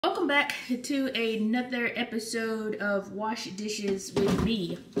Welcome back to another episode of Wash Dishes with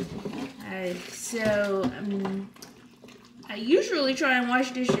me. I usually try and wash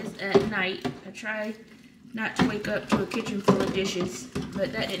dishes at night. I try not to wake up to a kitchen full of dishes,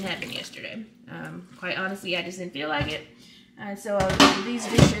 but that didn't happen yesterday. Quite honestly, I just didn't feel like it. So these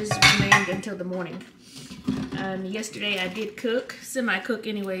dishes remained until the morning. Yesterday I did cook, semi-cook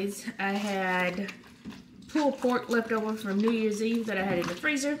anyways. I had pulled pork left over from New Year's Eve that I had in the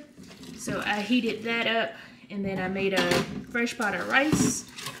freezer. So I heated that up, and then I made a fresh pot of rice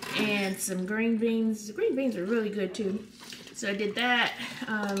and some green beans. The green beans are really good too. So I did that.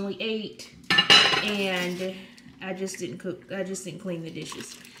 We ate, and I just didn't cook. I just didn't clean the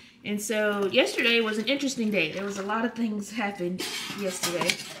dishes. And so yesterday was an interesting day. There was a lot of things happened yesterday.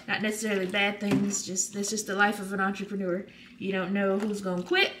 Not necessarily bad things, that's just the life of an entrepreneur. You don't know who's gonna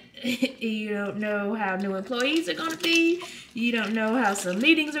quit. You don't know how new employees are gonna be. You don't know how some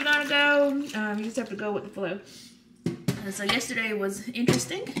meetings are gonna go. You just have to go with the flow. And so yesterday was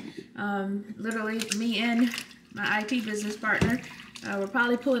interesting. Literally me and my IT business partner were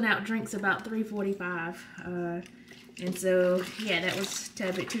probably pulling out drinks about 3:45. And so, yeah, that was a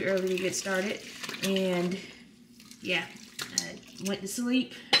tad bit too early to get started. And, yeah, I went to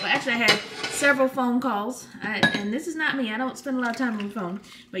sleep. Well, actually, I had several phone calls. And this is not me. I don't spend a lot of time on the phone.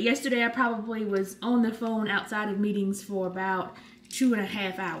 But yesterday, I probably was on the phone outside of meetings for about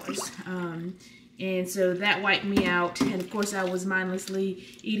 2.5 hours. And so that wiped me out. And, of course, I was mindlessly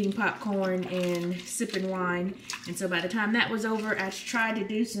eating popcorn and sipping wine. And so by the time that was over, I tried to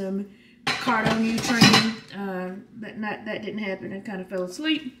do some cardio training, but that didn't happen. I kind of fell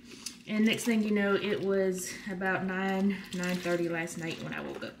asleep, and next thing you know, it was about 9:30 last night when I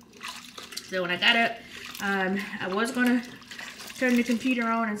woke up. So when I got up, I was gonna turn the computer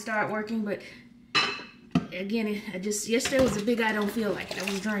on and start working, but again, yesterday was a big I don't feel like it.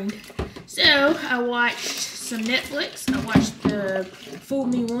 I was drained. So I watched some Netflix. I watched Fool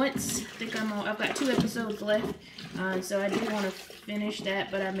Me Once. I think I've got 2 episodes left. So I do want to finish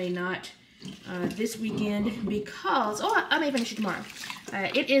that, but I may not this weekend because, I may finish it tomorrow.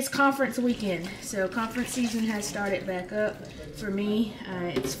 It is conference weekend, so conference season has started back up for me.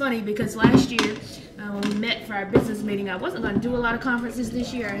 It's funny because last year when we met for our business meeting, I wasn't going to do a lot of conferences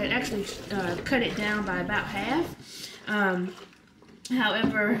this year. I had actually cut it down by about half.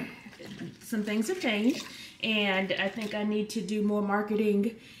 However, some things have changed, and I think I need to do more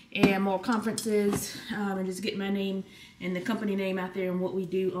marketing and more conferences, and just get my name and the company name out there and what we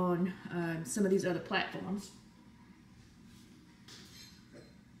do on some of these other platforms.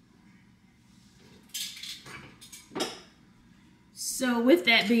 So with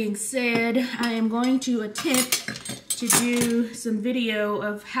that being said, I am going to attempt to do some video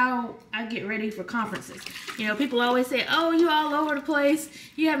of how I get ready for conferences. You know, people always say, oh, you all over the place,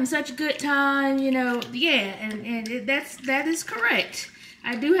 you having such a good time, you know. Yeah, and that is correct.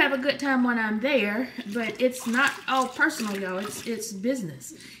 I do have a good time when I'm there, but it's not all personal, y'all. It's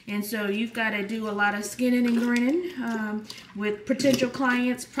business. And so you've got to do a lot of skinning and grinning with potential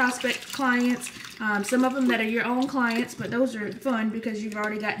clients, prospect clients, some of them that are your own clients, but those are fun because you've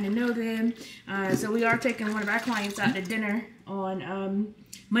already gotten to know them. So we are taking one of our clients out to dinner on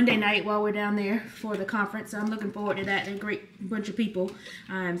Monday night while we're down there for the conference. So I'm looking forward to that. They're a great bunch of people.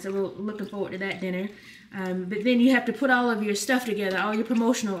 So we're looking forward to that dinner. But then you have to put all of your stuff together, all your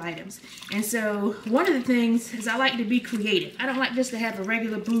promotional items. And so one of the things is I like to be creative. I don't like just to have a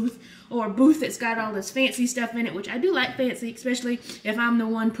regular booth or a booth that's got all this fancy stuff in it, which I do like fancy, especially if I'm the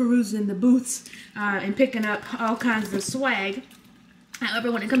one perusing the booths and picking up all kinds of swag.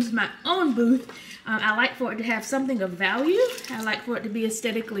 However, when it comes to my own booth, I like for it to have something of value. I like for it to be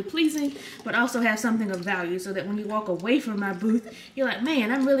aesthetically pleasing, but also have something of value so that when you walk away from my booth, you're like,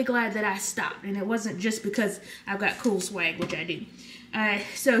 man, I'm really glad that I stopped. And it wasn't just because I've got cool swag, which I do.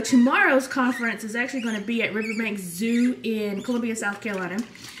 So tomorrow's conference is actually going to be at Riverbank Zoo in Columbia, South Carolina.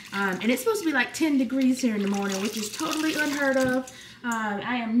 And it's supposed to be like 10 degrees here in the morning, which is totally unheard of.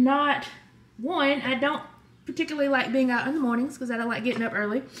 I am not, I don't particularly like being out in the mornings because I don't like getting up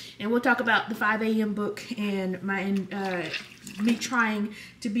early. And we'll talk about the 5 a.m. book and me trying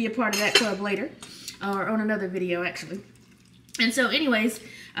to be a part of that club later, or on another video actually. And so anyways,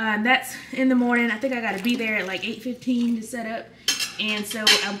 that's in the morning. I think I got to be there at like 8:15 to set up. And so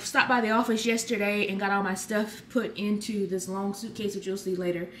I stopped by the office yesterday and got all my stuff put into this long suitcase, which you'll see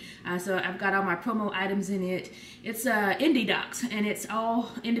later. So I've got all my promo items in it. It's Indie Docs, and it's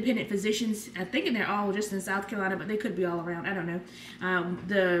all independent physicians. I'm thinking they're all just in South Carolina, but they could be all around. I don't know.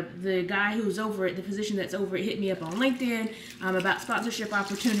 The guy who's over it, the physician that's over it, hit me up on LinkedIn about sponsorship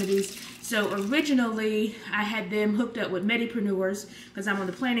opportunities. So originally, I had them hooked up with Medipreneurs because I'm on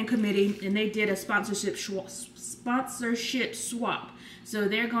the planning committee, and they did a sponsorship swap. So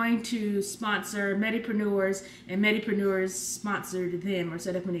they're going to sponsor Medipreneurs, and Medipreneurs sponsored them or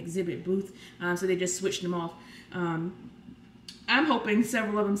set up an exhibit booth. So they just switched them off. I'm hoping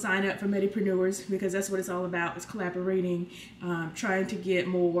several of them sign up for Medipreneurs because that's what it's all about, is collaborating, trying to get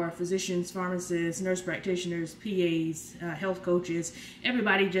more physicians, pharmacists, nurse practitioners, PAs, health coaches,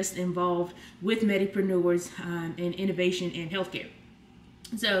 everybody just involved with Medipreneurs and innovation in healthcare.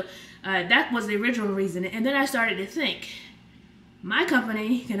 So that was the original reason. And then I started to think, my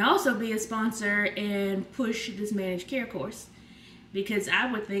company can also be a sponsor and push this managed care course, because I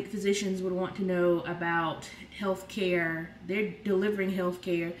would think physicians would want to know about healthcare. They're delivering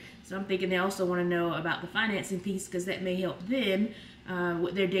healthcare, so I'm thinking they also want to know about the financing piece, because that may help them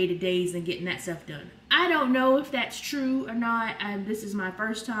with their day-to-days and getting that stuff done. I don't know if that's true or not. This is my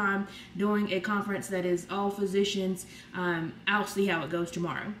first time doing a conference that is all physicians. I'll see how it goes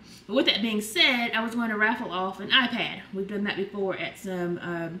tomorrow. But with that being said, I was going to raffle off an iPad. We've done that before at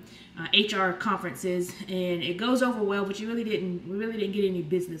some HR conferences, and it goes over well, but we really didn't get any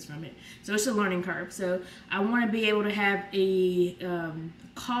business from it. So it's a learning curve. So I want to be able to have a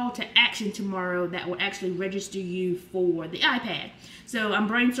call to action tomorrow that will actually register you for the iPad. So I'm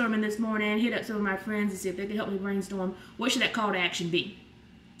brainstorming this morning, hit up some of my friends to see if they can help me brainstorm what should that call to action be.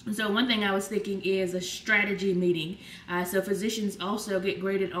 So one thing I was thinking is a strategy meeting. So physicians also get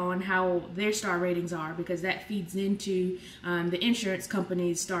graded on how their star ratings are, because that feeds into the insurance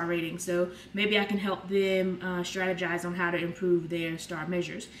company's star rating. So maybe I can help them strategize on how to improve their star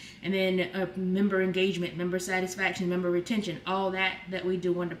measures. And then member engagement, member satisfaction, member retention, all that we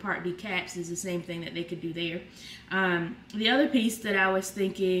do under Part D CAPS is the same thing that they could do there. The other piece that I was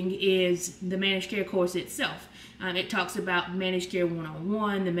thinking is the managed care course itself. It talks about managed care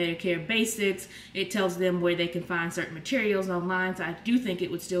 101, the Medicare basics. It tells them where they can find certain materials online. So I do think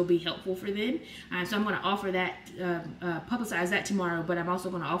it would still be helpful for them. So I'm going to offer that, publicize that tomorrow, but I'm also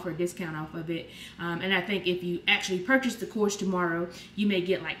going to offer a discount off of it. And I think if you actually purchase the course tomorrow, you may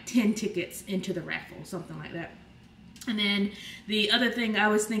get like 10 tickets into the raffle, something like that. And then the other thing I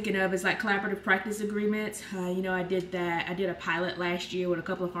was thinking of is like collaborative practice agreements. You know, I did that. I did a pilot last year with a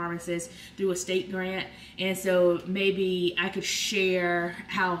couple of pharmacists through a state grant. And so maybe I could share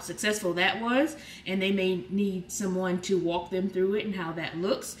how successful that was, and they may need someone to walk them through it and how that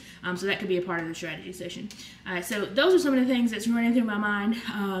looks. So that could be a part of the strategy session. So those are some of the things that's running through my mind.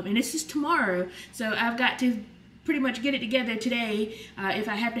 And it's just tomorrow. So I've got to pretty much get it together today. If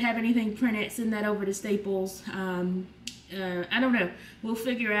I have to have anything printed, send that over to Staples. I don't know. We'll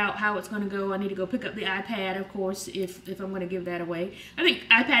figure out how it's going to go. I need to go pick up the iPad, of course, if I'm going to give that away. I think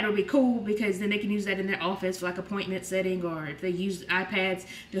iPad would be cool because then they can use that in their office for like appointment setting, or if they use iPads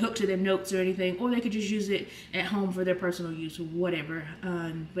to hook to their notes or anything, or they could just use it at home for their personal use or whatever.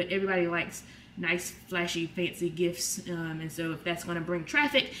 But everybody likes nice, flashy, fancy gifts, and so if that's going to bring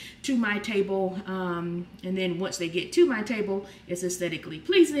traffic to my table, and then once they get to my table, it's aesthetically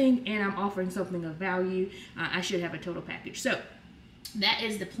pleasing, and I'm offering something of value, I should have a total package. So that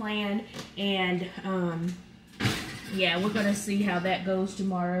is the plan, and yeah, we're going to see how that goes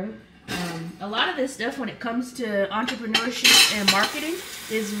tomorrow. A lot of this stuff when it comes to entrepreneurship and marketing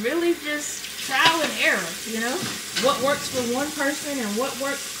is really just trial and error, you know? What works for one person and what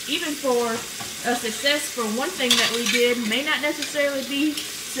works even for a success for one thing that we did may not necessarily be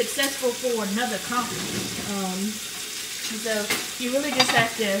successful for another company. So you really just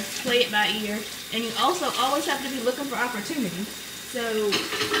have to play it by ear, and you also always have to be looking for opportunities. So,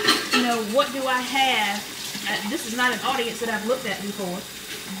 you know, what do I have? This is not an audience that I've looked at before,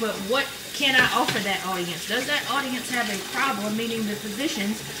 but what can I offer that audience? Does that audience have a problem, meaning the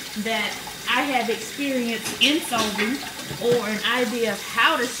physicians that I have experience in solving or an idea of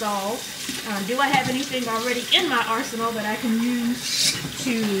how to solve? Do I have anything already in my arsenal that I can use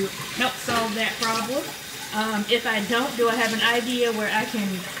to help solve that problem? If I don't, do I have an idea where I can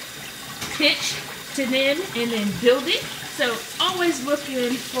pitch to them and then build it? So always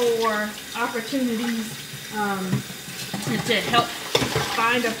looking for opportunities to help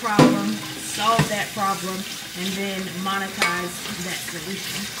find a problem, solve that problem, and then monetize that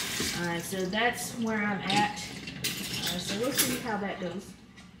solution. So that's where I'm at. So we'll see how that goes.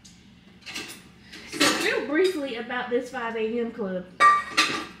 So real briefly about this 5 a.m. club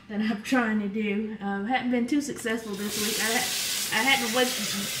that I'm trying to do. Haven't been too successful this week. I hadn't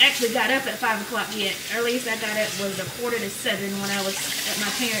actually got up at 5 o'clock yet. Earliest I got up was 6:45 when I was at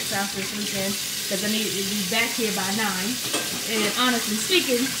my parents' house this weekend, because I needed to be back here by 9. And honestly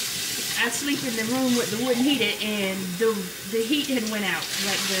speaking, I sleep in the room with the wooden heater, and the heat had went out.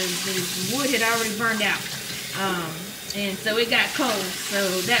 Like the wood had already burned out. And so it got cold,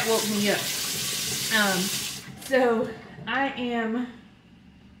 so that woke me up. So I am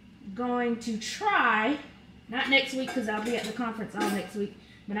going to try, not next week because I'll be at the conference all next week,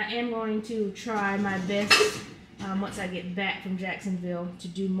 but I am going to try my best once I get back from Jacksonville to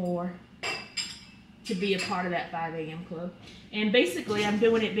do more, to be a part of that 5 a.m. club. And basically I'm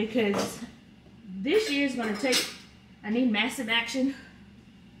doing it because this year is going to take, I need massive action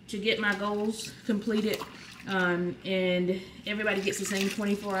to get my goals completed. And everybody gets the same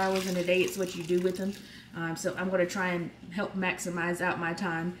 24 hours in a day. It's what you do with them. So I'm going to try and help maximize out my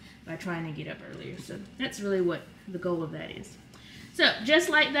time by trying to get up earlier. So that's really what the goal of that is. So just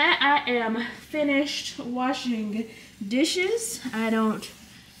like that, I am finished washing dishes. I don't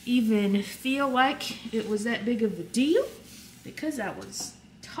even feel like it was that big of a deal because I was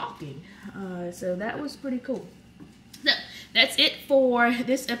talking. So that was pretty cool. So that's it for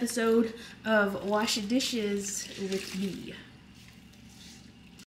this episode of Wash Dishes with me.